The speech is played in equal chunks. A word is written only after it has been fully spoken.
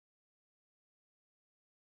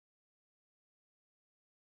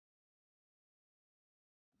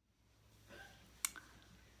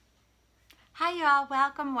Hi y'all,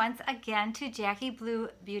 welcome once again to Jackie Blue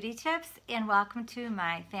Beauty Tips and welcome to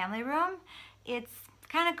my family room. It's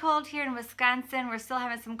kind of cold here in Wisconsin. We're still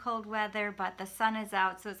having some cold weather, but the sun is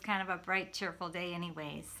out, so it's kind of a bright, cheerful day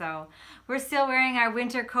anyway. So we're still wearing our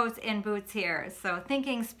winter coats and boots here, so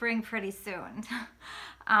thinking spring pretty soon.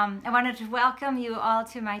 I wanted to welcome you all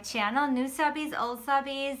to my channel, new subbies, old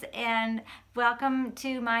subbies, and welcome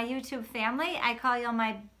to my YouTube family. I call y'all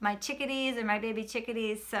my chickadees or my baby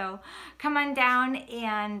chickadees, so come on down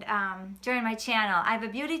and join my channel. I have a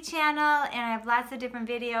beauty channel and I have lots of different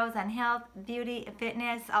videos on health, beauty,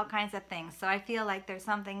 fitness, all kinds of things. So I feel like there's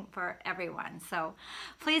something for everyone. So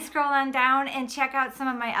please scroll on down and check out some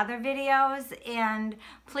of my other videos, and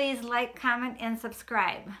please like, comment, and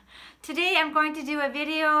subscribe. Today I'm going to do a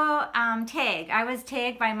video tag. I was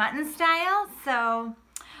tagged by Mutton Style, so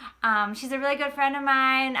she's a really good friend of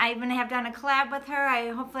mine. I even have done a collab with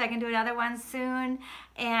her. Hopefully I can do another one soon.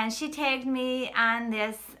 And she tagged me on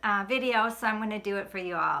this video, so I'm going to do it for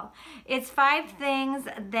you all. It's 5 things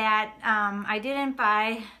that I didn't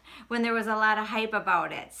buy when there was a lot of hype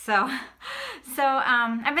about it. So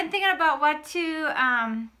I've been thinking about what to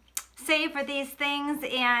say for these things,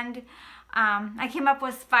 and I came up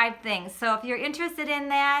with 5 things. So if you're interested in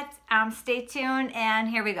that, stay tuned, and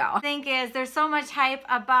here we go. The thing is, there's so much hype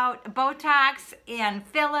about Botox and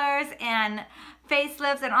fillers and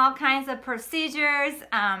facelifts and all kinds of procedures,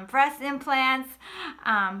 breast implants,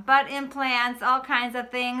 butt implants, all kinds of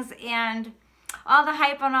things, and all the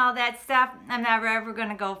hype on all that stuff. I'm never ever going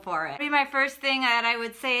to go for it. It'd be my first thing that I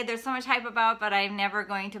would say there's so much hype about, but I'm never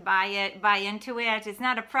going to buy into it. It's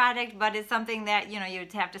not a product, but it's something that, you know,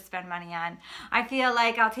 you'd have to spend money on. I feel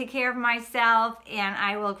like I'll take care of myself and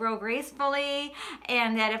I will grow gracefully,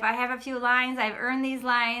 and that if I have a few lines, I've earned these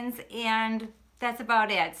lines, and that's about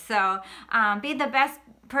it. So be the best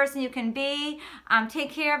person you can be. Take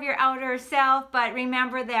care of your outer self, but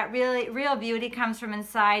remember that real beauty comes from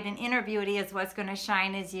inside, and inner beauty is what's going to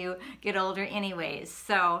shine as you get older anyways.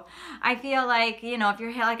 So I feel like, you know, if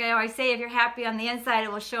you're, like I always say, if you're happy on the inside,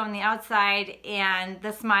 it will show on the outside, and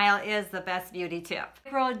the smile is the best beauty tip.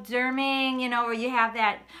 Microderming, you know, where you have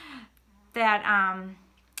that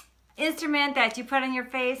instrument that you put on your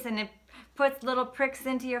face, and it puts little pricks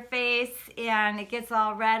into your face and it gets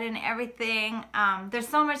all red and everything. There's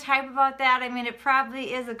so much hype about that. I mean, it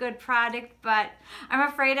probably is a good product, but I'm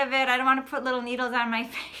afraid of it. I don't want to put little needles on my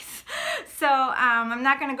face. So I'm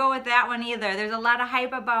not going to go with that one either. There's a lot of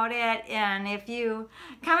hype about it, and if you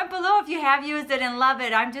comment below if you have used it and love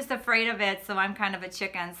it. I'm just afraid of it, so I'm kind of a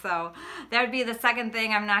chicken. So that would be the second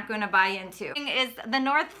thing I'm not going to buy into. Is the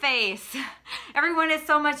North Face. Everyone is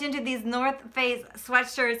so much into these North Face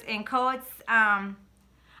sweatshirts and coats.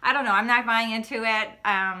 I don't know. I'm not buying into it.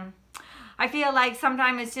 I feel like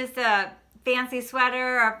sometimes it's just a fancy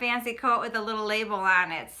sweater or a fancy coat with a little label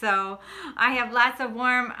on it. So I have lots of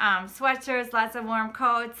warm sweatshirts, lots of warm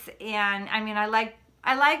coats, and I mean, I like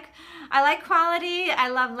quality. I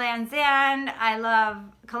love Land's End. I love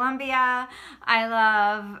Columbia. I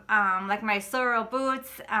love like my Sorrel boots,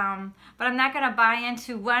 but I'm not going to buy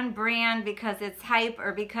into one brand because it's hype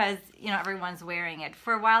or because, you know, everyone's wearing it.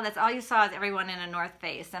 For a while, that's all you saw is everyone in a North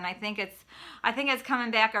Face, and I think it's coming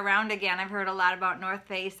back around again. I've heard a lot about North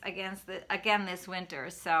Face again this winter.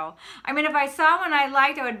 So I mean, if I saw one I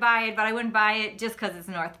liked, I would buy it, but I wouldn't buy it just because it's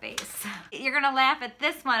North Face. You're gonna laugh at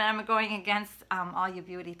this one, and I'm going against all you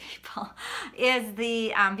beauty people, is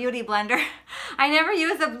the beauty blender. I never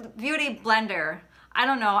use a beauty blender. I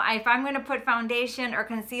don't know, if I'm going to put foundation or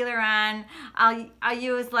concealer on, I'll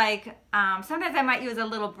use like, sometimes I might use a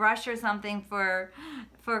little brush or something for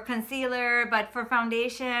concealer, but for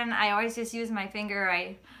foundation, I always just use my finger.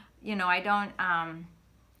 I don't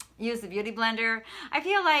use the beauty blender. I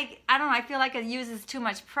feel like, I don't know, I feel like it uses too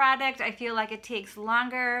much product. I feel like it takes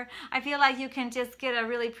longer. I feel like you can just get a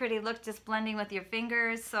really pretty look just blending with your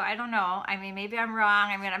fingers. So I don't know. I mean, maybe I'm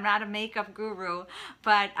wrong. I mean, I'm not a makeup guru,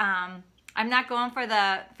 but I'm not going for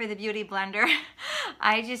the beauty blender.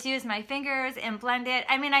 I just use my fingers and blend it.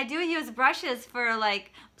 I mean, I do use brushes for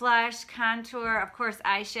like blush, contour, of course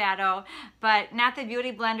eyeshadow, but not the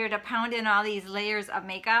beauty blender to pound in all these layers of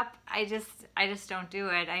makeup. I just don't do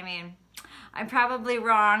it. I mean, I'm probably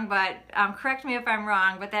wrong, but correct me if I'm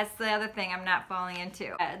wrong, but that's the other thing I'm not falling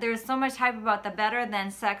into. There's so much hype about the Better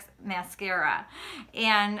Than Sex mascara,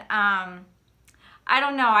 and I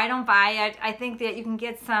don't know, I don't buy it. I think that you can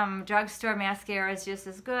get some drugstore mascaras just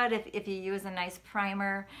as good if you use a nice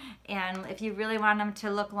primer, and if you really want them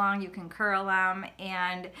to look long, you can curl them,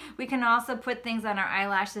 and we can also put things on our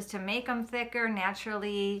eyelashes to make them thicker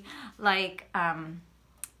naturally, like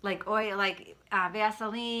oil, like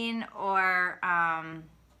Vaseline or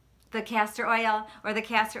the castor oil, or the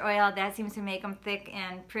castor oil, that seems to make them thick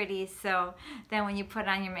and pretty. So then when you put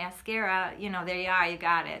on your mascara, you know, there you are, you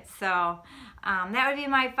got it. So that would be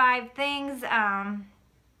my 5 things.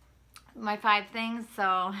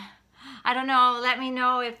 So I don't know, let me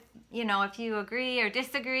know if, you know, if you agree or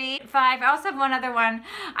disagree. 5, I also have one other one.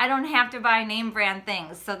 I don't have to buy name brand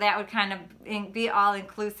things, so that would kind of be all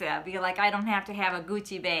inclusive. Be like, I don't have to have a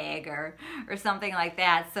Gucci bag or something like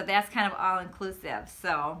that. So that's kind of all inclusive.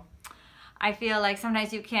 So I feel like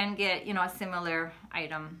sometimes you can get, you know, a similar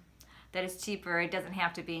item that is cheaper. It doesn't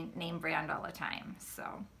have to be name brand all the time.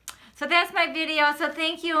 So that's my video. So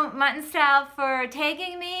thank you, Mutton Style, for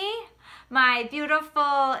tagging me, my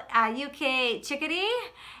beautiful UK chickadee.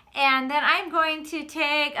 And then I'm going to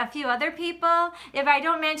tag a few other people. If I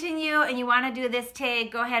don't mention you and you want to do this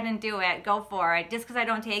tag, go ahead and do it. Go for it. Just because I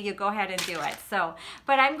don't tag you, go ahead and do it. So,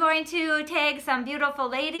 but I'm going to tag some beautiful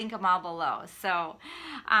ladies. Link them all below. So,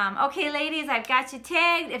 okay, ladies, I've got you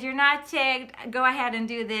tagged. If you're not tagged, go ahead and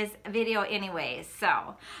do this video anyways.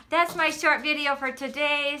 So, that's my short video for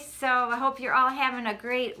today. So, I hope you're all having a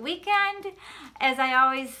great weekend. As I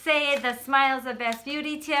always say, the smile is the best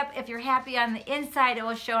beauty tip. If you're happy on the inside, it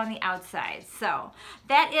will show on the outside. So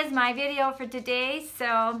that is my video for today.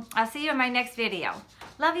 So I'll see you in my next video.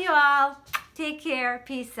 Love you all. Take care.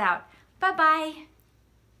 Peace out. Bye-bye.